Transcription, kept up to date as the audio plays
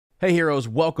Hey heroes,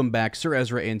 welcome back. Ser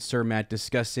Ezra and Sir Matt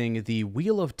discussing the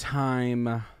Wheel of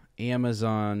Time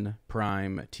Amazon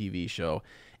Prime TV show.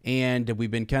 And we've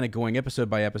been kind of going episode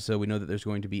by episode. We know that there's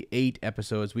going to be 8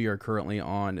 episodes. We are currently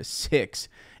on 6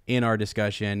 in our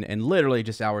discussion. And literally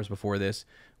just hours before this,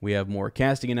 we have more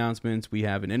casting announcements. We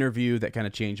have an interview that kind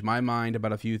of changed my mind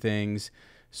about a few things.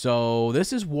 So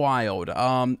this is wild.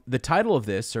 The title of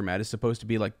this, Sir Matt, is supposed to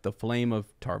be like the Flame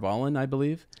of Tar Valon, I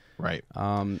believe. Right.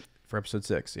 For episode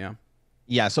 6, yeah.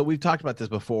 Yeah, so we've talked about this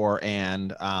before,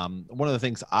 and one of the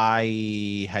things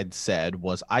I had said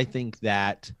was I think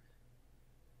that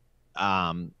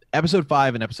episode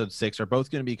 5 and episode 6 are both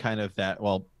going to be kind of that.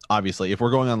 Well, obviously, if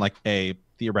we're going on like a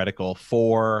theoretical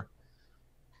 4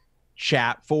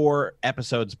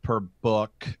 episodes per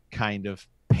book kind of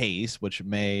pace, which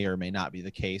may or may not be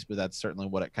the case, but that's certainly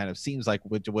what it kind of seems like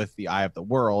with the Eye of the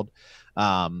World,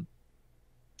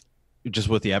 just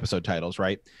with the episode titles,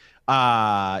 right?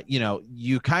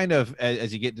 You kind of,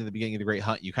 as you get to the beginning of the Great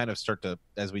Hunt, you kind of start to,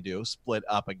 as we do, split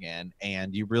up again,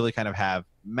 and you really kind of have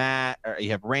you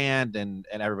have Rand and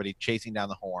everybody chasing down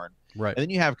the Horn, Right. And then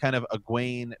you have kind of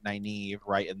Egwene, Nynaeve,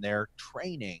 right, and they're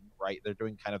training, right? They're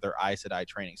doing kind of their Aes Sedai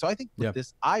training. So I think with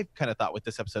this, I've kind of thought what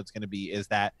this episode's going to be is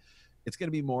that it's going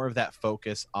to be more of that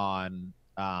focus on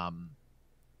Egwene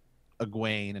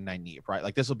and Nynaeve, right?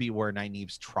 Like this will be where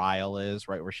Nynaeve's trial is,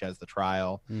 right? Where she has the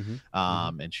trial,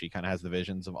 and she kind of has the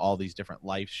visions of all these different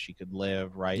lives she could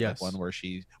live, right? Yes. Like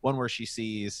one where she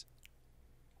sees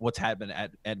what's happened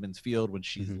at Edmund's Field when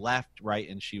she's left, right?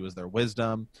 And she was their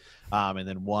wisdom, and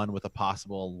then one with a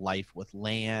possible life with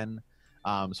Lan.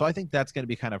 So I think that's going to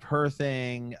be kind of her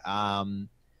thing. And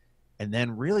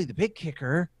then really the big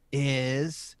kicker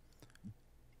is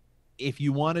if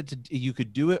you wanted to, you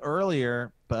could do it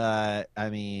earlier, but I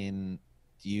mean,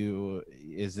 there's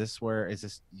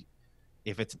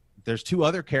 2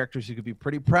 other characters who could be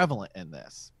pretty prevalent in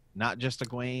this, not just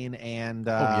Egwene and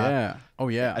oh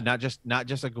yeah, not just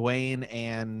Egwene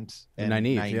and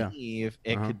Nynaeve.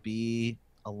 It could be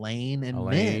Elaine and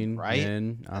Min, right?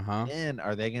 Min,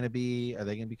 are they going to be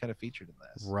kind of featured in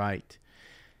this? Right.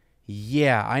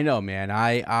 Yeah, I know, man.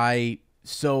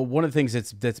 So one of the things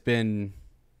that's been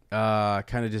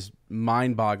kind of just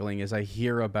mind-boggling is I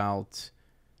hear about,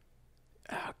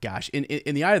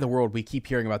 in the Eye of the World, we keep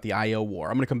hearing about the IO War.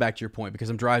 I'm going to come back to your point because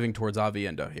I'm driving towards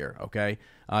Avienda here. Okay,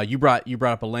 you brought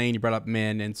up Elaine, you brought up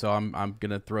Min, and so I'm going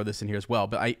to throw this in here as well.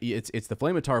 But it's the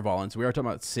Flame of Tar Valon, so we are talking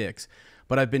about 6.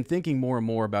 But I've been thinking more and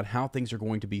more about how things are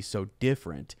going to be so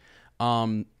different.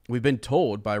 We've been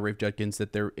told by Rafe Judkins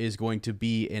that there is going to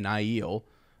be an Aiel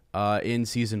in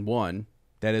season 1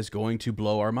 that is going to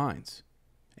blow our minds.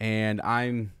 And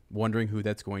I'm wondering who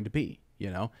that's going to be,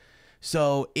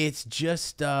 So it's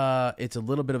just, it's a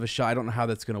little bit of a shot. I don't know how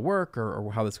that's going to work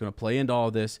or how that's going to play into all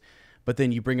of this. But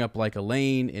then you bring up like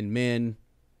Elaine and Min,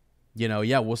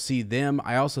 we'll see them.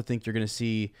 I also think you're going to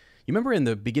see, you remember in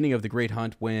the beginning of the Great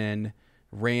Hunt when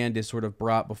Rand is sort of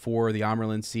brought before the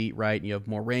Amerlin seat, right? And you have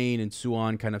Moiraine and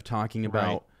Suan kind of talking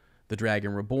about the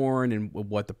Dragon Reborn and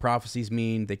what the prophecies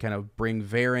mean. They kind of bring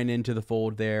Varen into the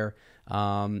fold there.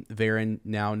 Varen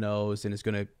now knows and is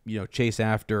going to, chase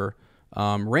after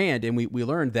Rand. And we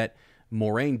learned that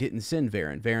Moiraine didn't send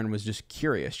Varen. Varen was just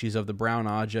curious. She's of the Brown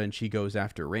Aja and she goes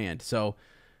after Rand. So,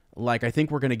 like, I think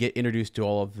we're going to get introduced to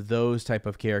all of those type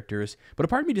of characters. But a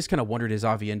part of me just kind of wondered, is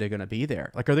Avienda going to be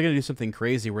there? Like, are they going to do something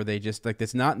crazy where they just, like,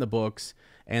 that's not in the books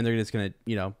and they're just going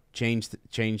to,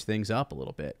 change things up a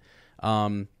little bit?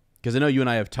 Because I know you and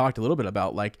I have talked a little bit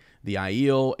about like the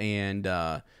Aiel,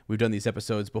 and we've done these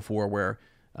episodes before where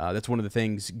that's one of the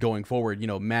things going forward.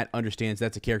 Matt understands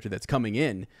that's a character that's coming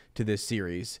in to this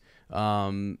series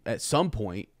at some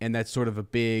point, and that's sort of a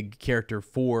big character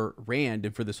for Rand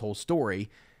and for this whole story.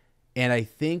 And I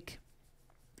think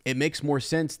it makes more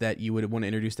sense that you would want to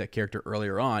introduce that character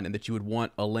earlier on, and that you would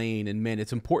want Elaine and Min.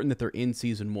 It's important that they're in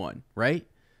season 1, right?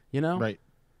 Right.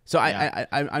 So yeah.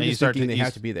 I'm just thinking they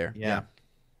have to be there.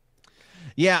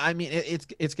 Yeah, I mean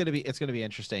it's gonna be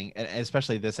interesting, and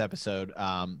especially this episode,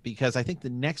 because I think the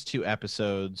next 2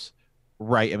 episodes,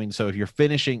 right? I mean, so if you're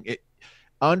finishing it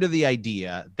under the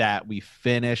idea that we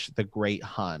finish the Great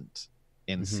Hunt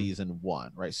in season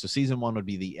 1, right? So season 1 would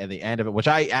be the end of it, which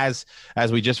as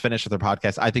we just finished with our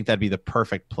podcast, I think that'd be the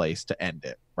perfect place to end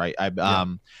it, right?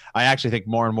 I actually think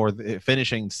more and more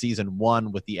finishing season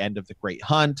 1 with the end of the Great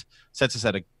Hunt sets us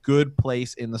at a good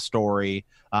place in the story.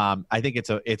 I think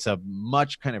it's a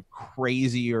much kind of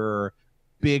crazier,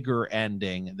 bigger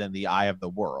ending than the Eye of the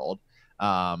World.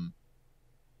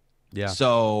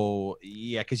 So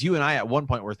because you and I at one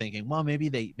point were thinking, well, maybe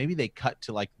they cut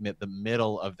to like the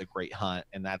middle of the Great Hunt,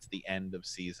 and that's the end of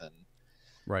season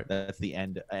Right. That's the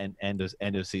end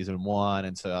of season 1.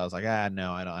 And so I was like,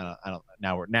 no, I don't.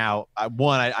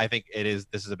 I think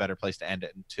this is a better place to end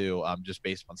it. And 2, just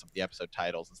based on some of the episode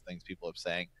titles and things people have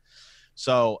saying.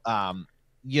 So,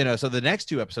 so the next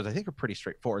 2 episodes I think are pretty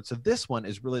straightforward. So this one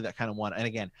is really that kind of one. And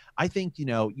again, I think,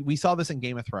 we saw this in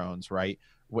Game of Thrones, right?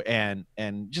 And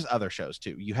just other shows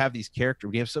too. You have these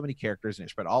characters. We have so many characters, and they're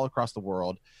spread all across the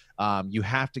world. You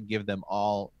have to give them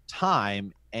all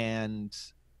time, and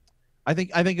I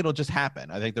think it'll just happen.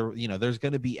 I think there's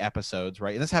going to be episodes,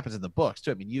 right? And this happens in the books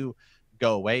too. I mean, you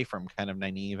go away from kind of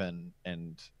Nynaeve and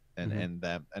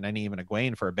Nynaeve and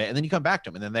Egwene for a bit, and then you come back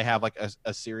to them, and then they have like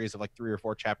a series of like 3 or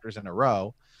 4 chapters in a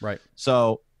row, right?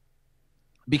 So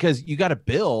because you got to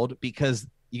build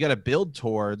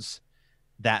towards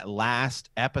that last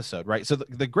episode, right? So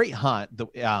the Great Hunt,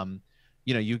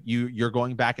 you're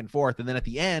going back and forth, and then at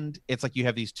the end, it's like you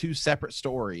have these 2 separate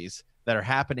stories that are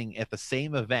happening at the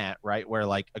same event, right? Where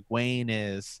like Egwene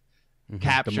is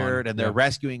captured and they're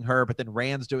rescuing her, but then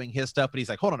Rand's doing his stuff, but he's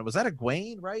like, hold on, was that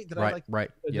Egwene, right? Did I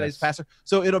just pass her?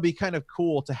 So it'll be kind of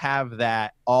cool to have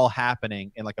that all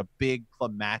happening in like a big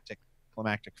climactic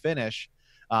finish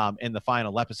in the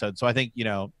final episode. So I think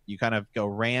you kind of go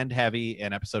Rand heavy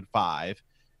in episode 5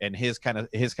 and his kind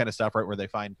of stuff, right, where they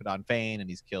find Padon Fane and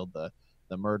he's killed the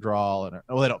Murdral,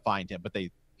 and they don't find him, but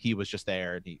he was just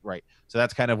there, and right. So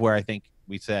that's kind of where I think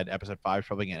we said episode 5 is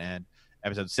probably gonna end.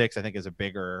 Episode 6 I think is a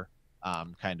bigger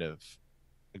kind of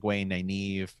Egwene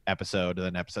Nynaeve episode, and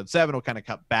then episode 7 will kind of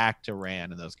come back to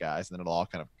Rand and those guys, and then it'll all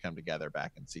kind of come together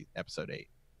back and see episode 8.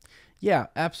 Yeah,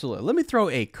 absolutely. Let me throw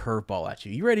a curveball at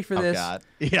you. You ready for this? Oh, God.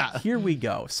 Yeah. Here we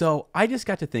go. So I just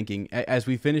got to thinking as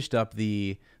we finished up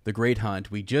the Great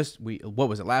Hunt. We what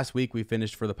was it, last week? We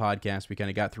finished for the podcast. We kind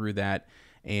of got through that,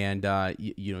 and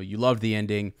you loved the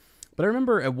ending. But I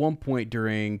remember at one point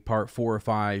during part 4 or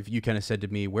 5, you kind of said to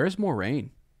me, "Where's Moiraine?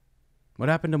 What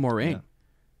happened to Moiraine?"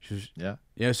 Yeah.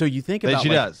 So you think about she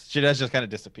does just kind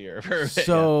of disappear.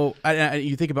 So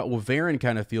you think about, well, Varen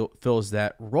kind of fills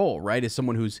that role, right? As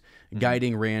someone who's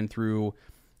guiding Rand through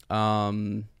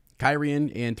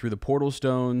Kyrian and through the portal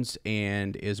stones,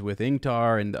 and is with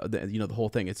Ingtar and the whole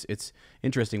thing. It's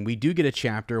interesting. We do get a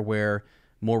chapter where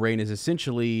Moiraine is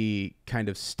essentially kind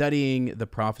of studying the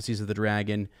prophecies of the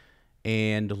dragon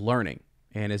and learning,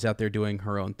 and is out there doing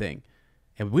her own thing.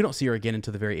 And we don't see her again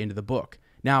until the very end of the book.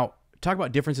 Now, talk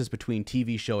about differences between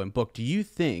TV show and book. Do you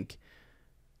think,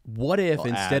 what if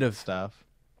instead of stuff?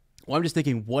 Well, I'm just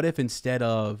thinking, what if instead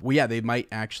of, they might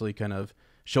actually kind of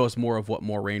show us more of what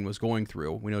Moiraine was going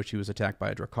through. We know she was attacked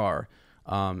by a Drakkar,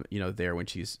 there when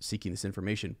she's seeking this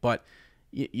information. But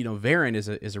Varen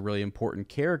is a really important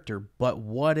character. But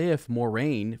what if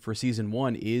Moiraine for season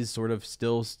 1 is sort of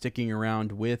still sticking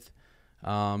around with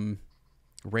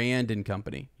Rand and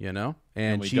company,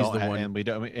 and she's the one, and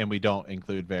we don't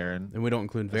include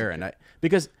Varen,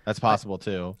 because that's possible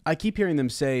too. I keep hearing them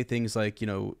say things like,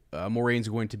 Moraine's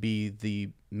going to be the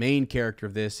main character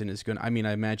of this, and is going. I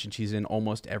imagine she's in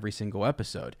almost every single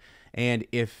episode, and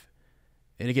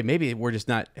again, maybe we're just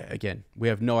not. Again, we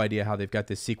have no idea how they've got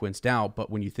this sequenced out. But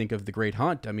when you think of the Great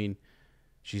Hunt,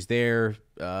 she's there,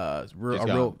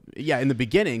 in the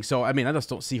beginning. So I just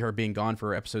don't see her being gone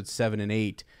for episodes 7 and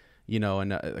 8.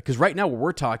 And because right now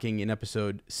we're talking in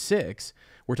episode 6,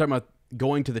 we're talking about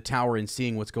going to the tower and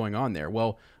seeing what's going on there.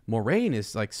 Well, Moiraine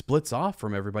is like splits off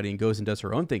from everybody and goes and does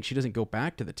her own thing. She doesn't go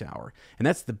back to the tower, and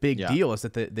that's the big deal. Is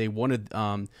that they wanted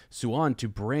Suan to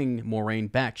bring Moiraine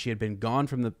back. She had been gone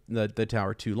from the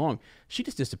tower too long. She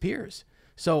just disappears.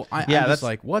 So I'm just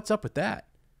like, what's up with that?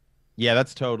 Yeah,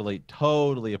 that's totally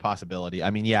a possibility.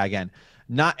 Again,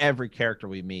 not every character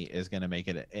we meet is going to make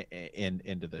it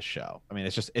into this show.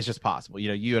 It's just possible.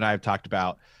 You and I have talked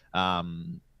about.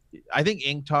 I think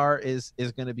Ingtar is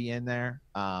going to be in there.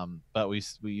 But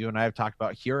you and I have talked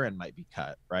about Huron might be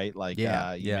cut, right? Like,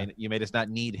 you may just not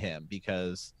need him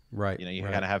because, right. You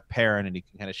kind of have Perrin, and you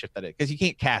can kind of shift that in, because you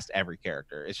can't cast every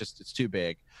character. It's too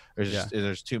big.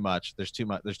 There's too much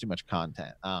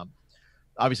content.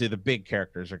 Obviously the big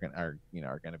characters are going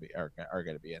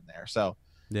to be in there. So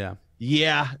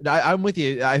I'm with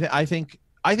you. I think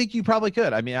you probably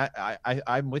could.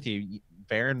 I'm with you.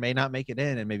 Varen may not make it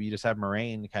in, and maybe you just have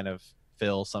Moiraine kind of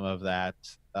fill some of that,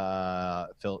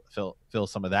 fill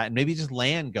some of that, and maybe just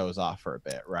Lan goes off for a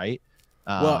bit, right?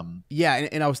 And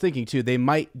I was thinking too, they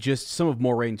might just, some of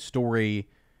Moraine's story.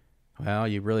 Well,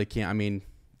 you really can't.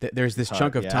 There's this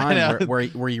chunk of time where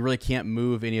you really can't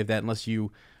move any of that unless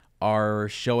you are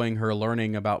showing her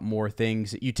learning about more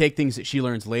things. You take things that she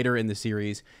learns later in the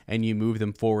series and you move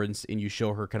them forward, and you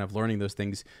show her kind of learning those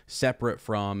things separate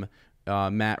from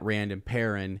Matt, Rand, and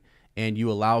Perrin. and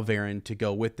you allow Varen to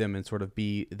go with them and sort of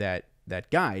be that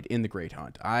guide in the Great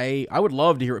Hunt. I would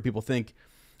love to hear what people think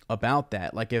about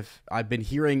that. Like, if I've been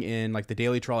hearing in like the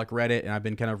Daily Trolloc Reddit, and I've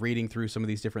been kind of reading through some of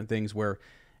these different things where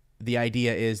the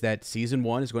idea is that season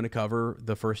 1 is going to cover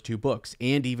the first 2 books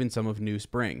and even some of New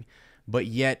Spring, but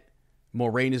yet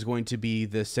Moiraine is going to be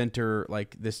the center,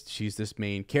 like this. She's this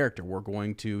main character.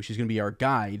 She's going to be our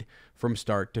guide from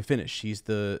start to finish. She's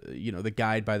the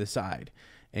guide by the side,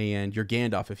 and your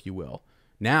Gandalf, if you will.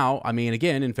 Now, I mean,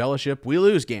 again, in Fellowship, we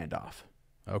lose Gandalf.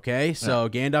 Okay, so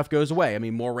Gandalf goes away. I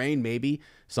mean, Moiraine, maybe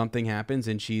something happens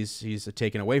and she's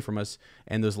taken away from us.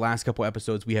 And those last couple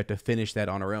episodes, we have to finish that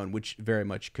on our own, which very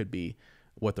much could be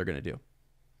what they're going to do.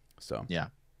 So yeah,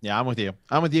 I'm with you.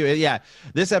 Yeah,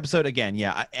 this episode again.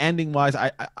 Yeah, ending wise,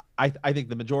 I think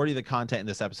the majority of the content in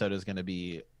this episode is going to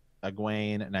be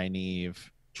Egwene, Nynaeve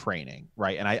training,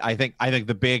 right? And I think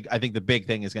the big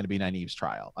thing is going to be Nynaeve's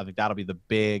trial. I think that'll be the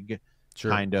big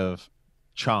kind of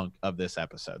chunk of this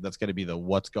episode. That's going to be the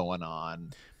what's going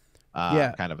on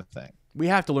kind of a thing. We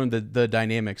have to learn the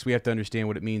dynamics. We have to understand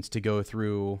what it means to go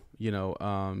through,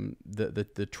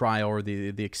 the trial or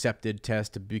the accepted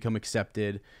test to become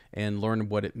accepted, and learn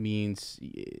what it means,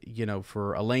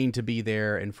 for Elaine to be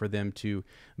there and for them to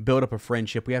build up a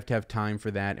friendship. We have to have time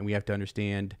for that, and we have to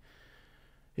understand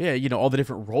all the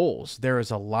different roles. There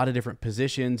is a lot of different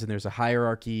positions, and there's a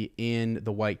hierarchy in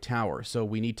the White Tower. So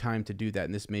we need time to do that.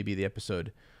 And this may be the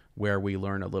episode where we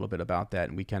learn a little bit about that,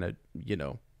 and we kind of,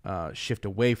 shift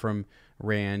away from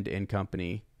Rand and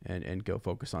company and go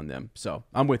focus on them. So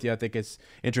I'm with you. I think it's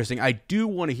interesting. I do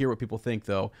want to hear what people think,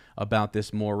 though, about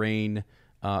this Moiraine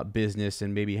business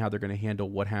and maybe how they're going to handle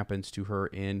what happens to her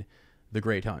in the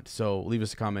Great Hunt. So leave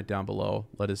us a comment down below.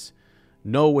 Let us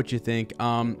know what you think.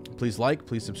 Please like,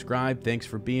 please subscribe. Thanks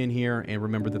for being here. And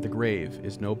remember that the grave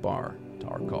is no bar to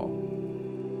our call.